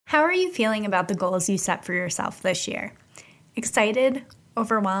How are you feeling about the goals you set for yourself this year? Excited?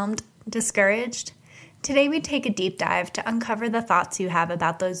 Overwhelmed? Discouraged? Today we take a deep dive to uncover the thoughts you have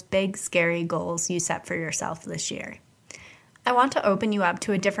about those big, scary goals you set for yourself this year. I want to open you up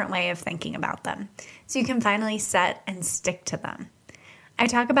to a different way of thinking about them, so you can finally set and stick to them. I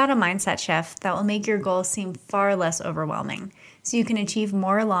talk about a mindset shift that will make your goals seem far less overwhelming, so you can achieve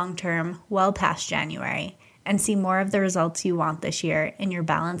more long-term, well past January, and see more of the results you want this year in your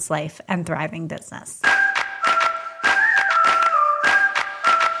balanced life and thriving business.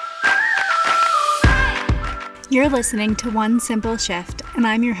 You're listening to One Simple Shift, and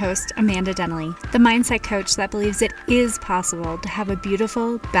I'm your host, Amanda Denley, the mindset coach that believes it is possible to have a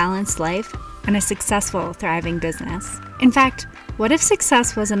beautiful, balanced life and a successful, thriving business. In fact, what if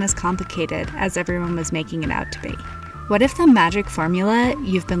success wasn't as complicated as everyone was making it out to be? What if the magic formula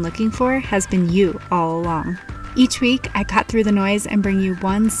you've been looking for has been you all along? Each week, I cut through the noise and bring you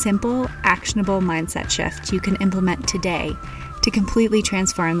one simple, actionable mindset shift you can implement today to completely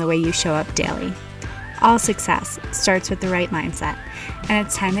transform the way you show up daily. All success starts with the right mindset, and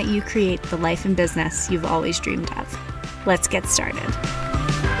it's time that you create the life and business you've always dreamed of. Let's get started.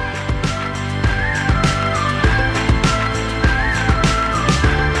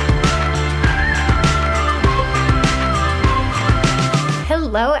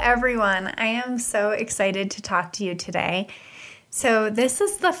 Hello, everyone. I am so excited to talk to you today. So this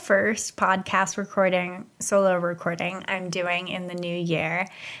is the first podcast recording, solo recording I'm doing in the new year,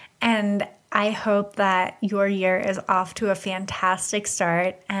 and I hope that your year is off to a fantastic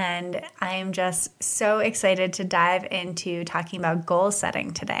start, and I am just so excited to dive into talking about goal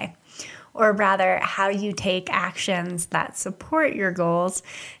setting today, or rather how you take actions that support your goals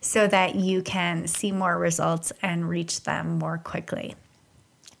so that you can see more results and reach them more quickly.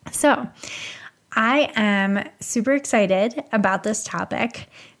 So I am super excited about this topic.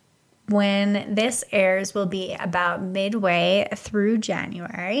 When this airs will be about midway through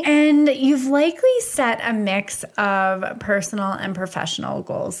January, and you've likely set a mix of personal and professional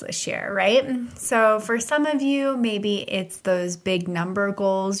goals this year, right? So for some of you, maybe it's those big number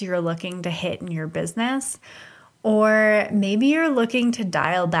goals you're looking to hit in your business, or maybe you're looking to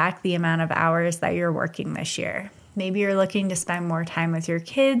dial back the amount of hours that you're working this year. Maybe you're looking to spend more time with your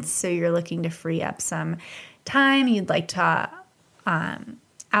kids, so you're looking to free up some time. You'd like to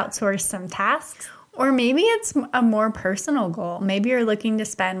outsource some tasks, or maybe it's a more personal goal. Maybe you're looking to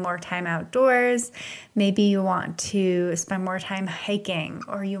spend more time outdoors. Maybe you want to spend more time hiking,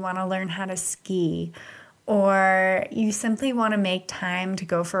 or you want to learn how to ski, or you simply want to make time to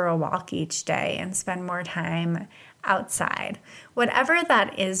go for a walk each day and spend more time outside. Whatever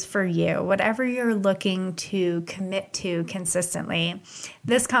that is for you, whatever you're looking to commit to consistently,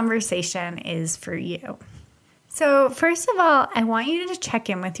 this conversation is for you. So first of all, I want you to check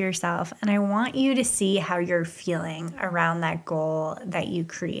in with yourself, and I want you to see how you're feeling around that goal that you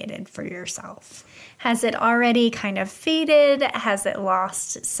created for yourself. Has it already kind of faded? Has it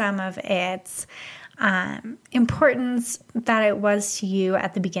lost some of its importance that it was to you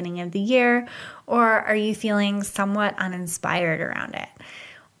at the beginning of the year? Or are you feeling somewhat uninspired around it?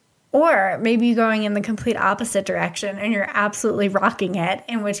 Or maybe you're going in the complete opposite direction and you're absolutely rocking it,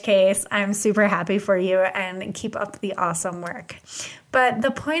 in which case I'm super happy for you and keep up the awesome work. But the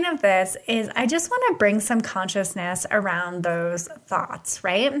point of this is I just want to bring some consciousness around those thoughts,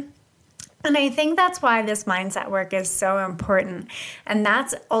 right? And I think that's why this mindset work is so important. And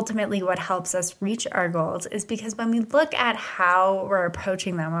that's ultimately what helps us reach our goals, is because when we look at how we're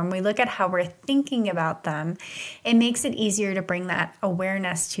approaching them, when we look at how we're thinking about them, it makes it easier to bring that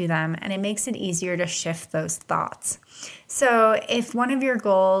awareness to them, and it makes it easier to shift those thoughts. So if one of your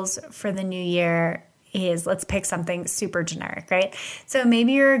goals for the new year is, let's pick something super generic, right? So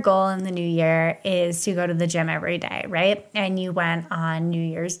maybe your goal in the new year is to go to the gym every day, right? And you went on New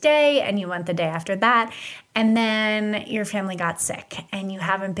Year's Day and you went the day after that, and then your family got sick and you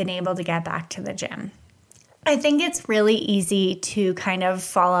haven't been able to get back to the gym. I think it's really easy to kind of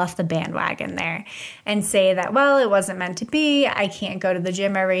fall off the bandwagon there and say that, well, it wasn't meant to be. I can't go to the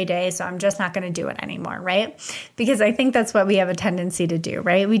gym every day, so I'm just not going to do it anymore, right? Because I think that's what we have a tendency to do,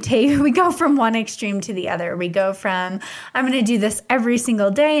 right? We go from one extreme to the other. We go from, I'm going to do this every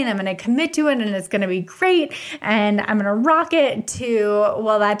single day and I'm going to commit to it and it's going to be great and I'm going to rock it, to,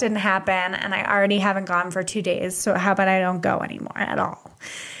 well, that didn't happen and I already haven't gone for 2 days, so how about I don't go anymore at all?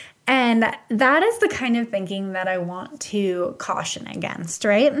 And that is the kind of thinking that I want to caution against,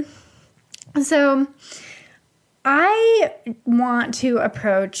 right? So I want to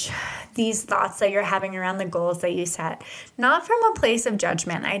approach these thoughts that you're having around the goals that you set, not from a place of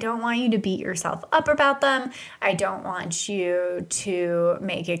judgment. I don't want you to beat yourself up about them. I don't want you to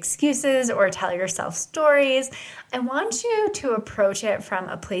make excuses or tell yourself stories. I want you to approach it from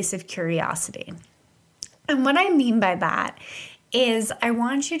a place of curiosity. And what I mean by that is I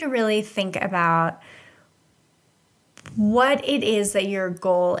want you to really think about what it is that your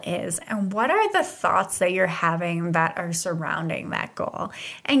goal is and what are the thoughts that you're having that are surrounding that goal,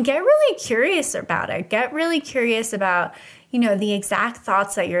 and get really curious about it. Get really curious about, the exact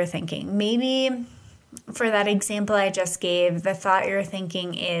thoughts that you're thinking. Maybe for that example I just gave, the thought you're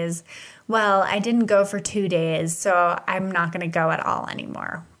thinking is, well, I didn't go for 2 days, so I'm not going to go at all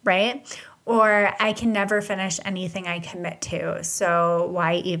anymore, right? Or I can never finish anything I commit to, so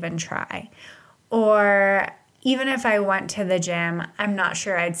why even try? Or even if I went to the gym, I'm not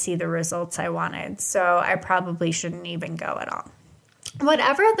sure I'd see the results I wanted, so I probably shouldn't even go at all.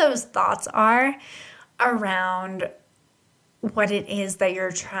 Whatever those thoughts are around what it is that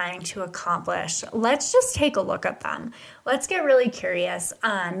you're trying to accomplish, let's just take a look at them. Let's get really curious.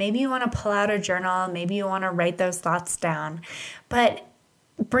 Maybe you want to pull out a journal. Maybe you want to write those thoughts down. But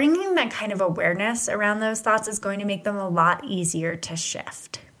bringing that kind of awareness around those thoughts is going to make them a lot easier to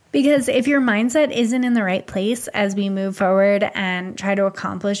shift. Because if your mindset isn't in the right place as we move forward and try to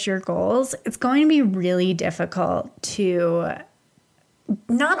accomplish your goals, it's going to be really difficult to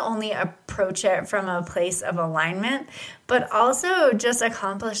not only approach it from a place of alignment, but also just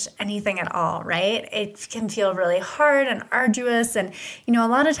accomplish anything at all, right? It can feel really hard and arduous. And, a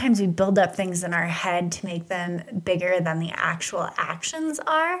lot of times we build up things in our head to make them bigger than the actual actions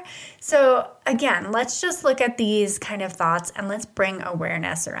are. So again, let's just look at these kind of thoughts and let's bring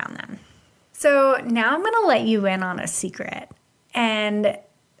awareness around them. So now I'm going to let you in on a secret. And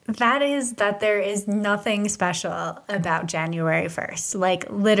that is that there is nothing special about January 1st, like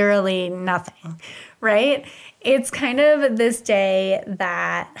literally nothing, right? It's kind of this day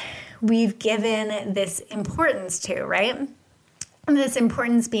that we've given this importance to, right? And this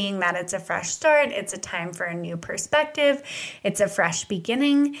importance being that it's a fresh start, it's a time for a new perspective, it's a fresh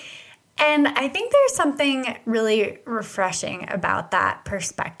beginning. And I think there's something really refreshing about that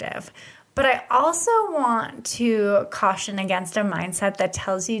perspective. But I also want to caution against a mindset that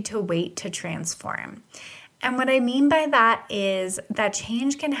tells you to wait to transform. And what I mean by that is that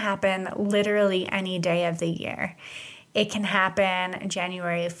change can happen literally any day of the year. It can happen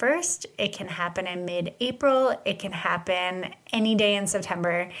January 1st. It can happen in mid-April. It can happen any day in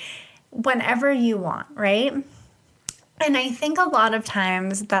September, whenever you want, right? And I think a lot of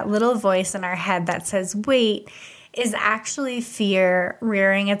times that little voice in our head that says, wait, is actually fear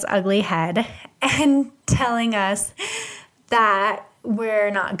rearing its ugly head and telling us that we're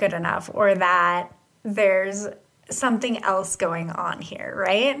not good enough or that there's something else going on here,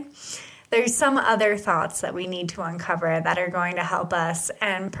 right? There's some other thoughts that we need to uncover that are going to help us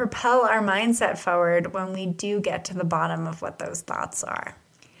and propel our mindset forward when we do get to the bottom of what those thoughts are.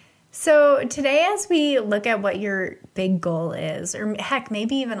 So today, as we look at what your big goal is, or heck,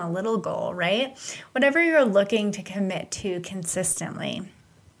 maybe even a little goal, right? Whatever you're looking to commit to consistently,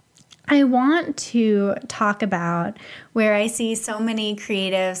 I want to talk about where I see so many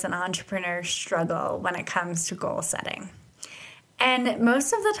creatives and entrepreneurs struggle when it comes to goal setting. And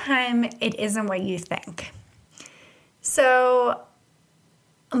most of the time, it isn't what you think. So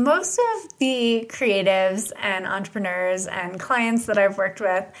most of the creatives and entrepreneurs and clients that I've worked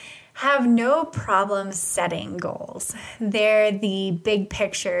with have no problem setting goals. They're the big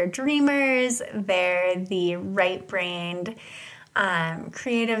picture dreamers. They're the right-brained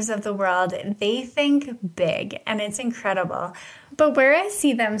creatives of the world. They think big, and it's incredible. But where I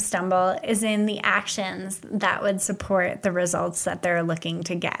see them stumble is in the actions that would support the results that they're looking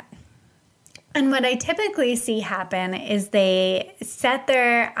to get. And what I typically see happen is they set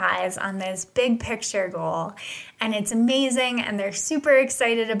their eyes on this big picture goal, and it's amazing, and they're super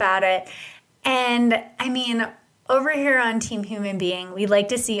excited about it. And I mean, over here on Team Human Being, we like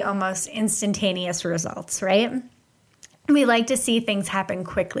to see almost instantaneous results, right? We like to see things happen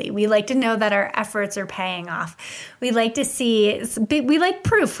quickly. We like to know that our efforts are paying off. We like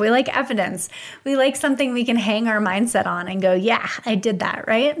proof. We like evidence. We like something we can hang our mindset on and go, yeah, I did that,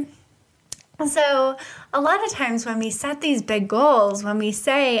 right? So a lot of times when we set these big goals, when we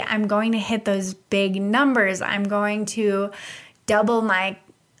say, I'm going to hit those big numbers, I'm going to double my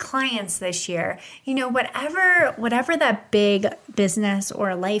clients this year, whatever that big business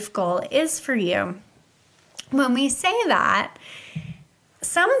or life goal is for you, when we say that,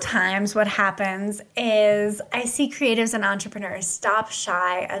 Sometimes what happens is I see creatives and entrepreneurs stop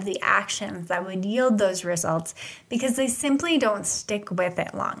shy of the actions that would yield those results because they simply don't stick with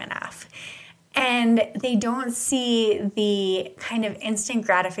it long enough. And they don't see the kind of instant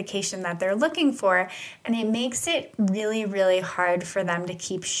gratification that they're looking for. And it makes it really, really hard for them to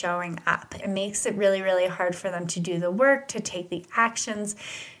keep showing up. It makes it really, really hard for them to do the work, to take the actions,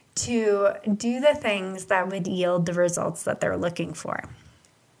 to do the things that would yield the results that they're looking for.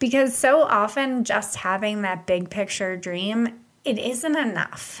 Because so often just having that big picture dream, it isn't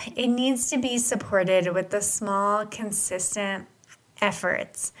enough. It needs to be supported with the small, consistent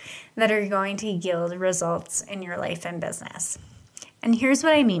efforts that are going to yield results in your life and business. And here's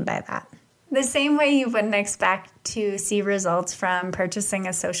what I mean by that. The same way you wouldn't expect to see results from purchasing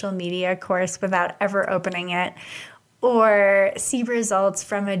a social media course without ever opening it, or see results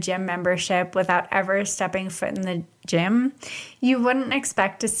from a gym membership without ever stepping foot in the gym, you wouldn't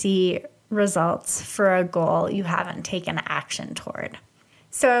expect to see results for a goal you haven't taken action toward.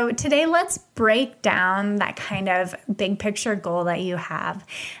 So today, let's break down that kind of big picture goal that you have.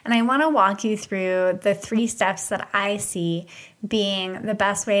 And I want to walk you through the 3 steps that I see being the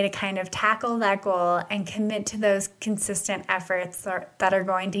best way to kind of tackle that goal and commit to those consistent efforts that are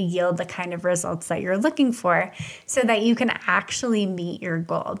going to yield the kind of results that you're looking for so that you can actually meet your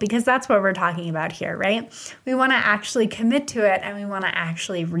goal. Because that's what we're talking about here, right? We want to actually commit to it and we want to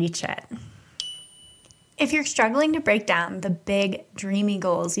actually reach it. If you're struggling to break down the big, dreamy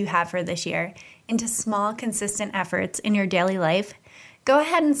goals you have for this year into small, consistent efforts in your daily life, go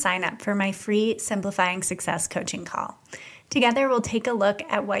ahead and sign up for my free Simplifying Success coaching call. Together, we'll take a look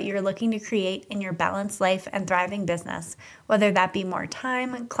at what you're looking to create in your balanced life and thriving business, whether that be more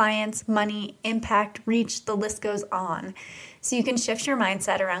time, clients, money, impact, reach, the list goes on, so you can shift your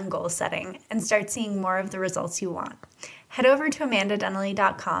mindset around goal setting and start seeing more of the results you want. Head over to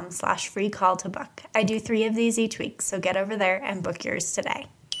amandadonnelly.com/free call to book. I do 3 of these each week, so get over there and book yours today.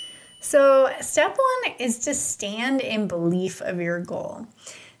 So step 1 is to stand in belief of your goal.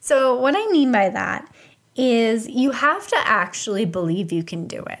 So what I mean by that is you have to actually believe you can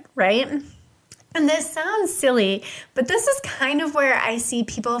do it, right? And this sounds silly, but this is kind of where I see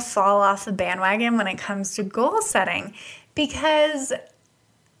people fall off the bandwagon when it comes to goal setting, because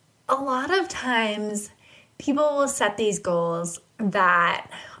a lot of times people will set these goals that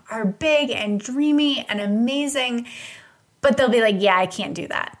are big and dreamy and amazing, but they'll be like, yeah, I can't do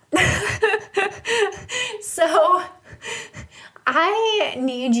that. So I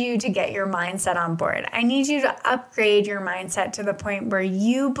need you to get your mindset on board. I need you to upgrade your mindset to the point where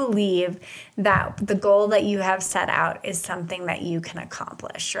you believe that the goal that you have set out is something that you can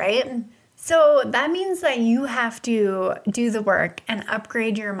accomplish, right? So that means that you have to do the work and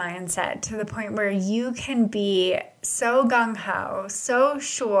upgrade your mindset to the point where you can be so gung-ho, so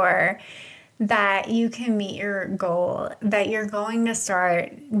sure that you can meet your goal, that you're going to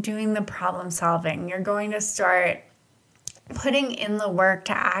start doing the problem solving. You're going to start putting in the work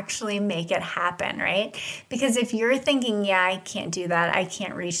to actually make it happen, right? Because if you're thinking, yeah, I can't do that, I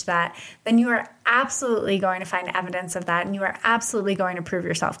can't reach that, then you are absolutely going to find evidence of that and you are absolutely going to prove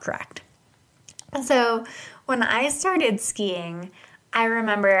yourself correct. So when I started skiing, I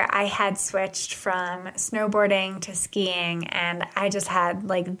remember I had switched from snowboarding to skiing and I just had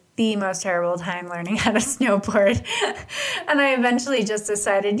like the most terrible time learning how to snowboard. And I eventually just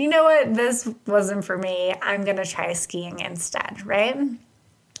decided, you know what, this wasn't for me. I'm going to try skiing instead, right?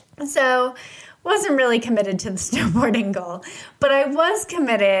 So wasn't really committed to the snowboarding goal, but I was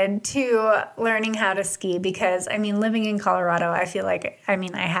committed to learning how to ski because, I mean, living in Colorado, I feel like, I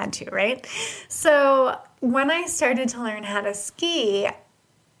had to, right? So when I started to learn how to ski,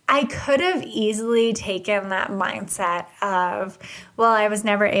 I could have easily taken that mindset of, well, I was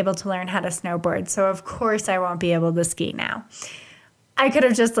never able to learn how to snowboard, so of course I won't be able to ski now. I could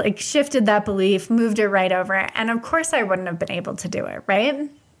have just like shifted that belief, moved it right over, and of course I wouldn't have been able to do it, right?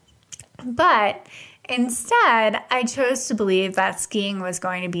 But instead, I chose to believe that skiing was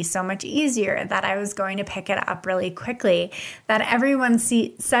going to be so much easier, that I was going to pick it up really quickly, that everyone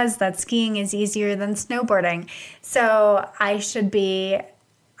says that skiing is easier than snowboarding. So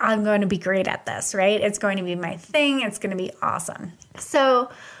I'm going to be great at this, right? It's going to be my thing. It's going to be awesome.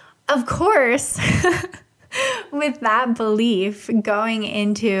 So, of course, with that belief going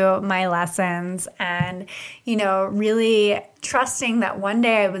into my lessons and, really trusting that one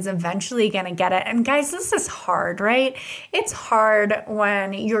day I was eventually going to get it. And guys, this is hard, right? It's hard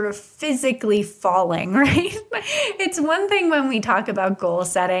when you're physically falling, right? It's one thing when we talk about goal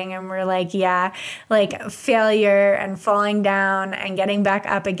setting and we're like, yeah, like failure and falling down and getting back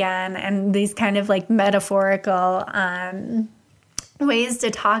up again and these kind of like metaphorical ways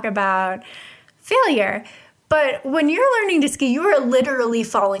to talk about failure. But when you're learning to ski, you are literally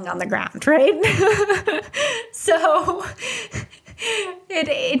falling on the ground, right? So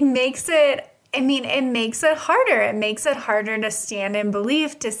it makes it harder. It makes it harder to stand in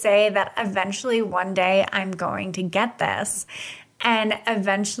belief, to say that eventually one day I'm going to get this. And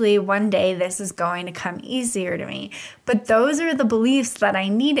eventually one day this is going to come easier to me. But those are the beliefs that I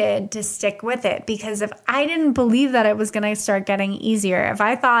needed to stick with it. Because if I didn't believe that it was going to start getting easier, if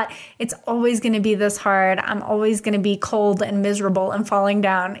I thought it's always going to be this hard, I'm always going to be cold and miserable and falling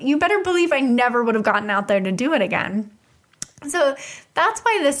down, you better believe I never would have gotten out there to do it again. So that's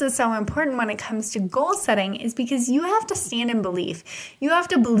why this is so important when it comes to goal setting, is because you have to stand in belief. You have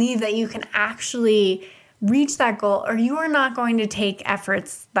to believe that you can actually reach that goal, or you are not going to take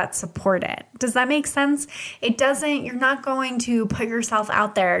efforts that support it. Does that make sense? You're not going to put yourself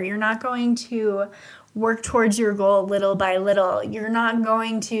out there. You're not going to work towards your goal little by little. You're not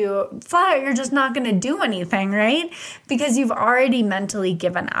going to, flat out, you're just not going to do anything, right? Because you've already mentally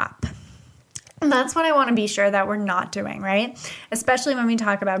given up. And that's what I want to be sure that we're not doing, right? Especially when we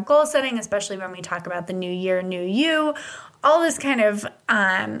talk about goal setting, especially when we talk about the new year, new you, all this kind of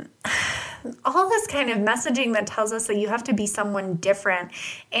messaging that tells us that you have to be someone different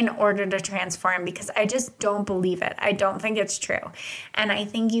in order to transform, because I just don't believe it. I don't think it's true. And I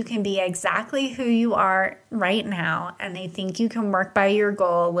think you can be exactly who you are right now. And I think you can work by your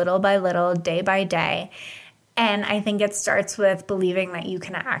goal little by little, day by day. And I think it starts with believing that you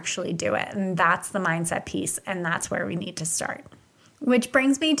can actually do it. And that's the mindset piece. And that's where we need to start. Which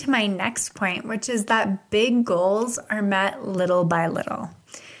brings me to my next point, which is that big goals are met little by little.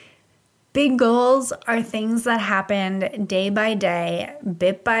 Big goals are things that happen day by day,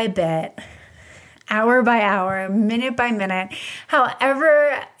 bit by bit, hour by hour, minute by minute,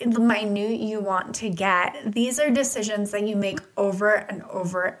 however minute you want to get. These are decisions that you make over and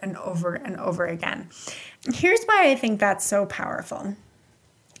over and over and over again. Here's why I think that's so powerful.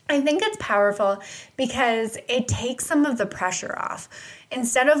 I think it's powerful because it takes some of the pressure off.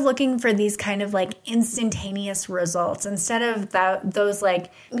 Instead of looking for these kind of like instantaneous results, instead of those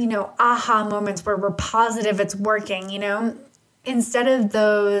like, aha moments where we're positive it's working, instead of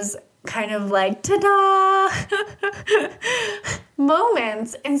those kind of like, ta-da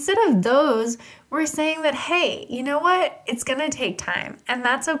moments, instead of those, we're saying that, hey, you know what? It's going to take time. And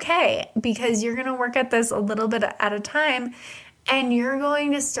that's okay, because you're going to work at this a little bit at a time. And you're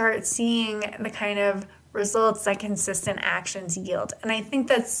going to start seeing the kind of results that consistent actions yield. And I think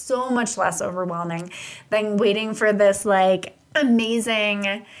that's so much less overwhelming than waiting for this like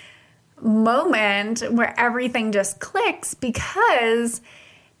amazing moment where everything just clicks, because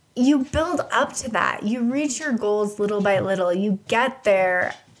you build up to that. You reach your goals little by little. You get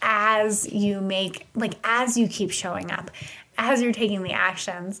there as you keep showing up, as you're taking the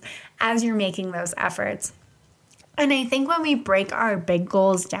actions, as you're making those efforts. And I think when we break our big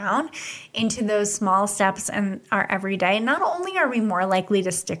goals down into those small steps in our everyday, not only are we more likely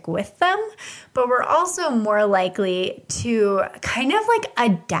to stick with them, but we're also more likely to kind of like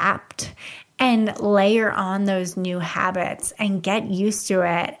adapt and layer on those new habits and get used to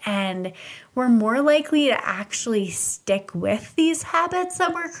it. And we're more likely to actually stick with these habits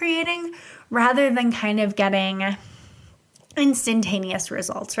that we're creating rather than kind of getting instantaneous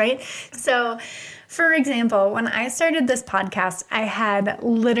results, right? So, for example, when I started this podcast, I had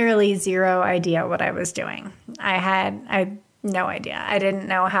literally zero idea what I was doing. I had no idea. I didn't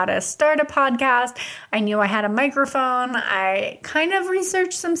know how to start a podcast. I knew I had a microphone. I kind of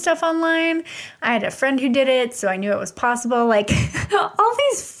researched some stuff online. I had a friend who did it, so I knew it was possible. Like all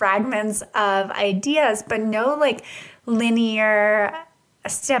these fragments of ideas, but no like linear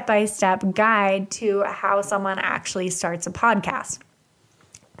step-by-step guide to how someone actually starts a podcast.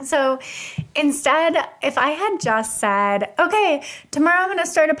 So instead, if I had just said, okay, tomorrow I'm going to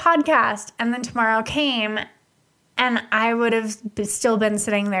start a podcast, and then tomorrow came, and I would have still been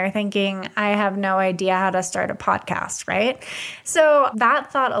sitting there thinking, I have no idea how to start a podcast, right? So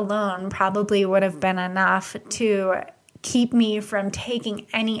that thought alone probably would have been enough to keep me from taking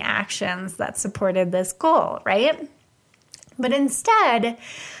any actions that supported this goal, right? But instead,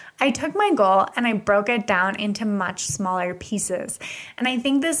 I took my goal and I broke it down into much smaller pieces. And I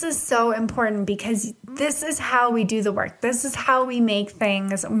think this is so important because this is how we do the work. This is how we make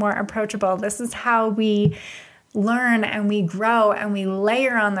things more approachable. This is how we learn and we grow and we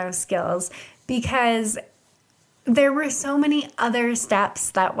layer on those skills, because there were so many other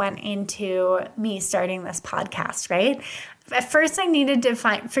steps that went into me starting this podcast, right? At first, I needed to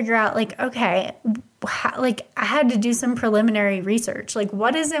figure out like, okay, like I had to do some preliminary research. Like,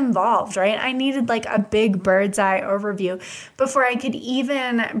 what is involved, right? I needed like a big bird's eye overview before I could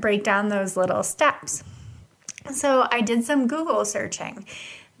even break down those little steps. So I did some Google searching.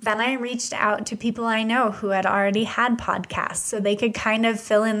 Then I reached out to people I know who had already had podcasts so they could kind of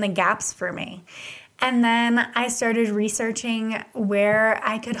fill in the gaps for me. And then I started researching where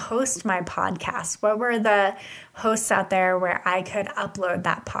I could host my podcast. What were the hosts out there where I could upload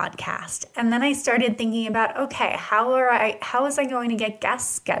that podcast? And then I started thinking about, okay, how was I going to get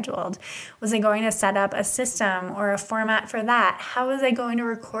guests scheduled? Was I going to set up a system or a format for that? How was I going to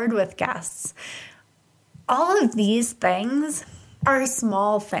record with guests? All of these things are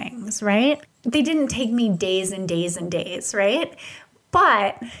small things, right? They didn't take me days and days and days, right?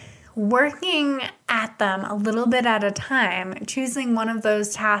 But working at them a little bit at a time, choosing one of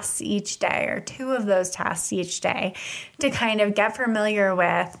those tasks each day or two of those tasks each day to kind of get familiar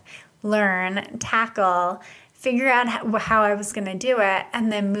with, learn, tackle, figure out how I was going to do it,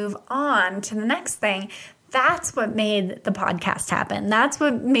 and then move on to the next thing. That's what made the podcast happen. That's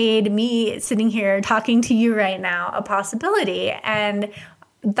what made me sitting here talking to you right now a possibility. And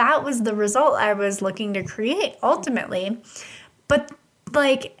that was the result I was looking to create ultimately. But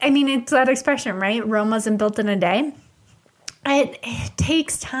it's that expression, right? Rome wasn't built in a day. It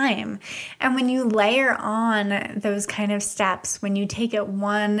takes time. And when you layer on those kind of steps, when you take it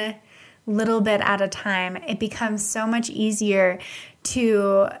one little bit at a time, it becomes so much easier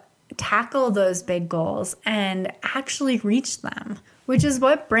to tackle those big goals and actually reach them, which is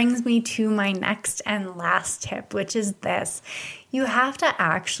what brings me to my next and last tip, which is this. You have to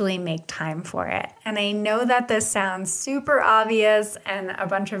actually make time for it. And I know that this sounds super obvious, and a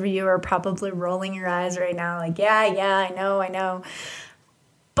bunch of you are probably rolling your eyes right now like, yeah, I know.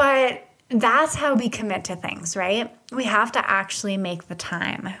 But that's how we commit to things, right? We have to actually make the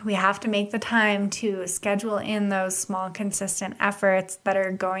time. We have to make the time to schedule in those small, consistent efforts that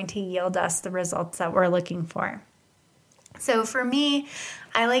are going to yield us the results that we're looking for. So for me,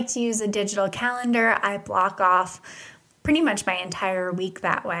 I like to use a digital calendar. I block off pretty much my entire week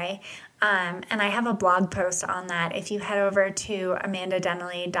that way. And I have a blog post on that. If you head over to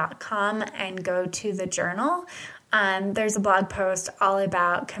amandadenley.com and go to the journal, there's a blog post all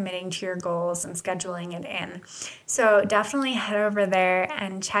about committing to your goals and scheduling it in. So definitely head over there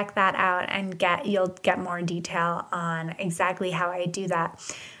and check that out, and you'll get more detail on exactly how I do that.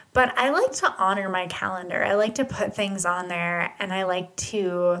 But I like to honor my calendar. I like to put things on there, and I like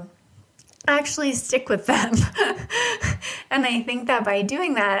to actually stick with them. And I think that by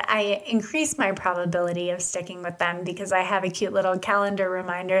doing that, I increase my probability of sticking with them, because I have a cute little calendar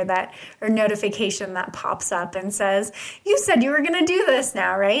reminder or notification that pops up and says, you said you were going to do this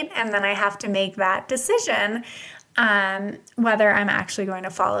now, right? And then I have to make that decision whether I'm actually going to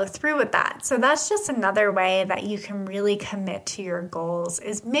follow through with that. So that's just another way that you can really commit to your goals,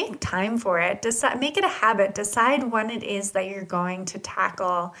 is make time for it. Make it a habit. Decide when it is that you're going to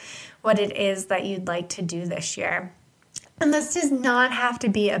tackle what it is that you'd like to do this year. And this does not have to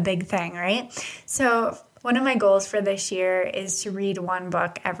be a big thing, right? So one of my goals for this year is to read one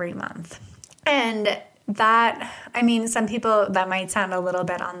book every month. And some people, that might sound a little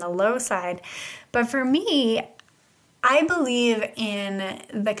bit on the low side, but for me, I believe in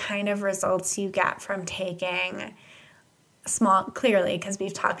the kind of results you get from taking clearly, because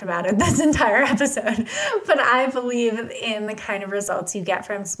we've talked about it this entire episode, but I believe in the kind of results you get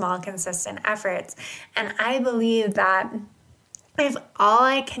from small, consistent efforts. And I believe that if all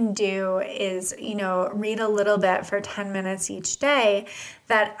I can do is, read a little bit for 10 minutes each day,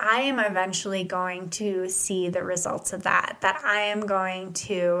 that I am eventually going to see the results of that I am going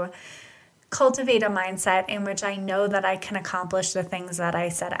to cultivate a mindset in which I know that I can accomplish the things that I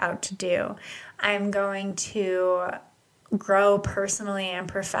set out to do. I'm going to grow personally and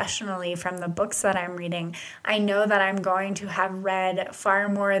professionally from the books that I'm reading. I know that I'm going to have read far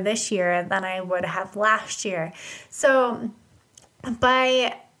more this year than I would have last year. So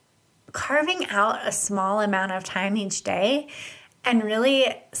by carving out a small amount of time each day and really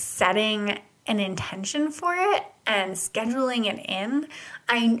setting an intention for it and scheduling it in,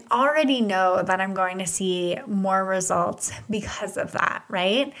 I already know that I'm going to see more results because of that,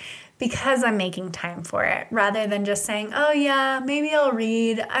 right? Because I'm making time for it, rather than just saying, oh yeah, maybe I'll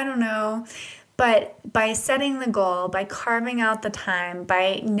read, I don't know. But by setting the goal, by carving out the time,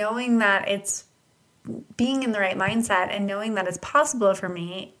 by knowing that it's being in the right mindset and knowing that it's possible for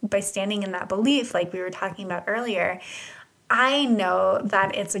me, by standing in that belief like we were talking about earlier, I know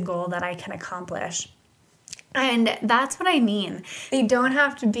that it's a goal that I can accomplish. And that's what I mean. They don't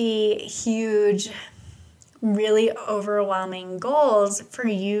have to be huge really overwhelming goals for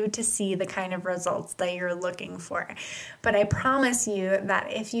you to see the kind of results that you're looking for. But I promise you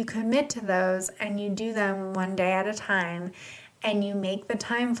that if you commit to those and you do them one day at a time and you make the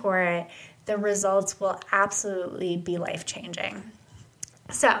time for it, the results will absolutely be life-changing.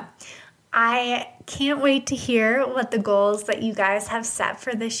 So I can't wait to hear what the goals that you guys have set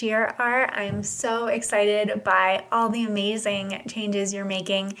for this year are. I'm so excited by all the amazing changes you're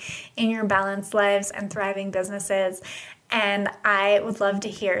making in your balanced lives and thriving businesses, and I would love to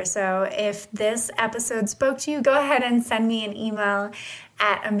hear. So if this episode spoke to you, go ahead and send me an email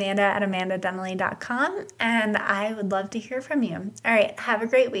at amanda@amandadonnelly.com, and I would love to hear from you. All right, have a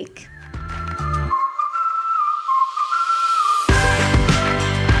great week.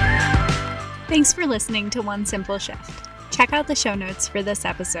 Thanks for listening to One Simple Shift. Check out the show notes for this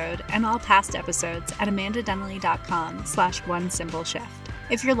episode and all past episodes at amandadonnelly.com/onesimpleshift.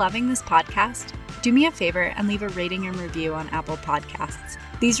 If you're loving this podcast, do me a favor and leave a rating and review on Apple Podcasts.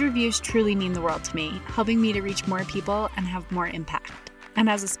 These reviews truly mean the world to me, helping me to reach more people and have more impact. And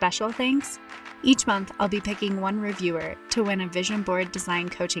as a special thanks, each month I'll be picking one reviewer to win a vision board design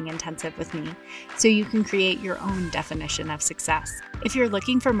coaching intensive with me, so you can create your own definition of success. If you're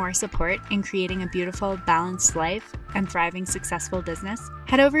looking for more support in creating a beautiful, balanced life and thriving, successful business,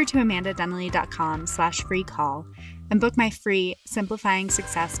 head over to amandadonnelly.com/free call and book my free Simplifying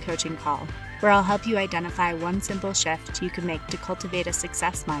Success coaching call, where I'll help you identify one simple shift you can make to cultivate a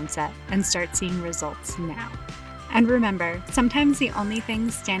success mindset and start seeing results now. And remember, sometimes the only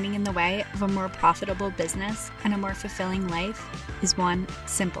thing standing in the way of a more profitable business and a more fulfilling life is one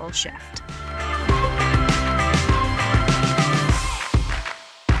simple shift.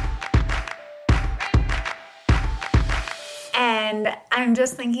 And I'm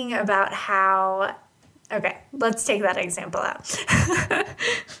just thinking about how, okay, let's take that example out.